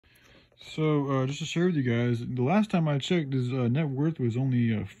So, just to share with you guys, the last time I checked, his net worth was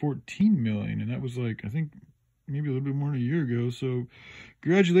only 14 million, and that was like, I think, maybe a little bit more than a year ago. So,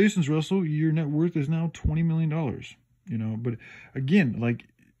 congratulations, Russell. Your net worth is now $20 million. You know, but again, like,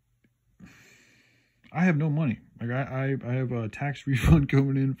 I have no money. Like, I have a tax refund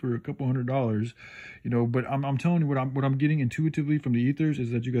coming in for a couple $100, you know. But I'm telling you, what I'm getting intuitively from the ethers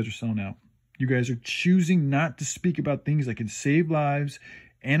is that you guys are selling out. You guys are choosing not to speak about things that can save lives,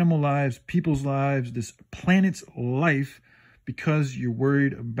 animal lives, people's lives, this planet's life, because you're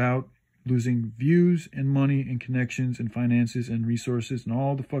worried about losing views and money and connections and finances and resources and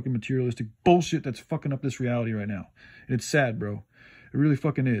all the fucking materialistic bullshit that's fucking up this reality right now. And it's sad, bro. It really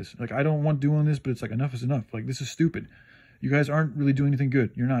fucking is. Like, I don't want doing this, but it's like, enough is enough. Like, this is stupid. You guys aren't really doing anything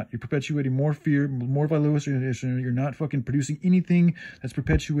good. You're not. You're perpetuating more fear, more volatilization. You're not fucking producing anything that's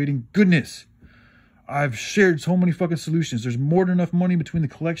perpetuating goodness. I've shared so many fucking solutions. There's more than enough money between the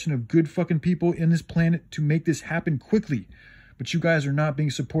collection of good fucking people in this planet to make this happen quickly. But you guys are not being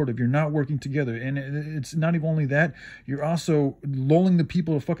supportive. You're not working together. And it's not even only that. You're also lulling the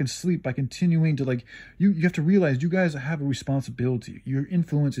people to fucking sleep by continuing to, like, you have to realize you guys have a responsibility. Your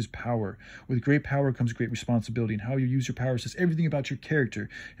influence is power. With great power comes great responsibility. And how you use your power says everything about your character.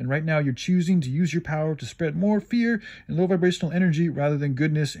 And right now you're choosing to use your power to spread more fear and low vibrational energy rather than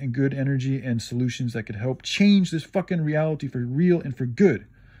goodness and good energy and solutions that could help change this fucking reality for real and for good.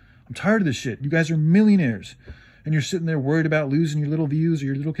 I'm tired of this shit. You guys are millionaires. And you're sitting there worried about losing your little views or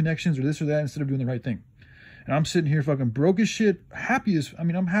your little connections or this or that instead of doing the right thing. And I'm sitting here fucking broke as shit, happy as,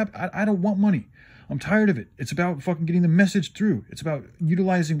 I'm happy. I don't want money. I'm tired of it. It's about fucking getting the message through. It's about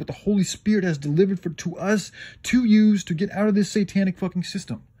utilizing what the Holy Spirit has delivered to us to use to get out of this satanic fucking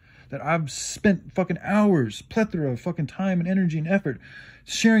system that I've spent fucking hours, plethora of fucking time and energy and effort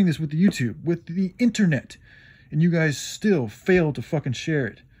sharing this with the YouTube, with the internet. And you guys still fail to fucking share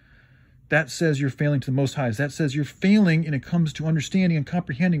it. That says you're failing to the Most Highs. That says you're failing when it comes to understanding and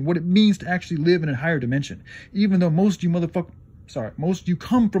comprehending what it means to actually live in a higher dimension. Even though most of you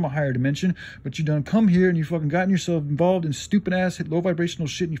come from a higher dimension, but you done come here and you fucking gotten yourself involved in stupid ass, low vibrational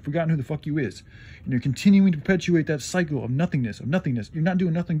shit, and you've forgotten who the fuck you is. And you're continuing to perpetuate that cycle of nothingness, You're not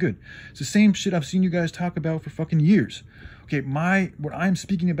doing nothing good. It's the same shit I've seen you guys talk about for fucking years. Okay, what I'm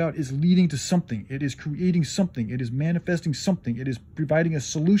speaking about is leading to something. It is creating something. It is manifesting something. It is providing a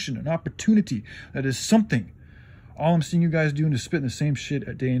solution, an opportunity that is something. All I'm seeing you guys doing is spitting the same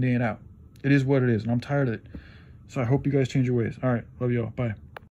shit day in, day out. It is what it is, and I'm tired of it. So I hope you guys change your ways. All right, love y'all. Bye.